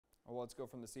Well, let's go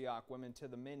from the Seahawk women to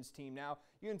the men's team now.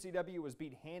 UNCW was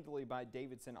beat handily by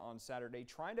Davidson on Saturday,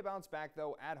 trying to bounce back,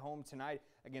 though, at home tonight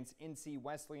against NC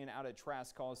Wesleyan out at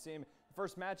Trask Coliseum. The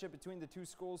first matchup between the two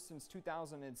schools since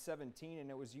 2017, and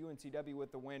it was UNCW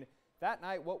with the win. That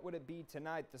night, what would it be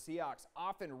tonight? The Seahawks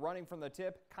often running from the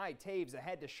tip. Kai Taves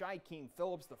ahead to Shaquem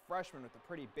Phillips, the freshman, with a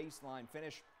pretty baseline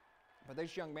finish. But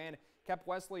this young man kept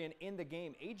Wesleyan in the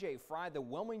game. A.J. Fry, the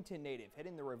Wilmington native,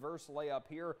 hitting the reverse layup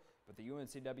here. But the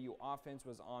UNCW offense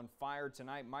was on fire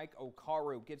tonight. Mike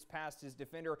Okaru gets past his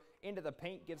defender into the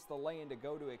paint, gets the lay-in to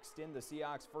go to extend the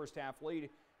Seahawks' first half lead.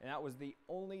 And that was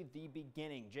only the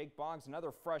beginning. Jake Boggs,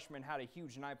 another freshman, had a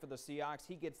huge night for the Seahawks.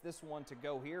 He gets this one to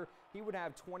go here. He would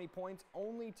have 20 points,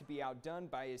 only to be outdone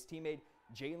by his teammate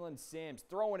Jalen Sims.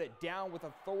 Throwing it down with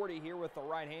authority here with the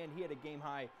right hand. He had a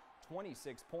game-high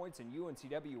 26 points, and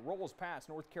UNCW rolls past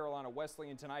North Carolina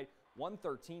Wesleyan tonight,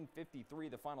 113-53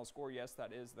 the final score. Yes,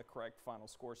 that is the correct final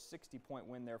score. 60-point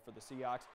win there for the Seahawks.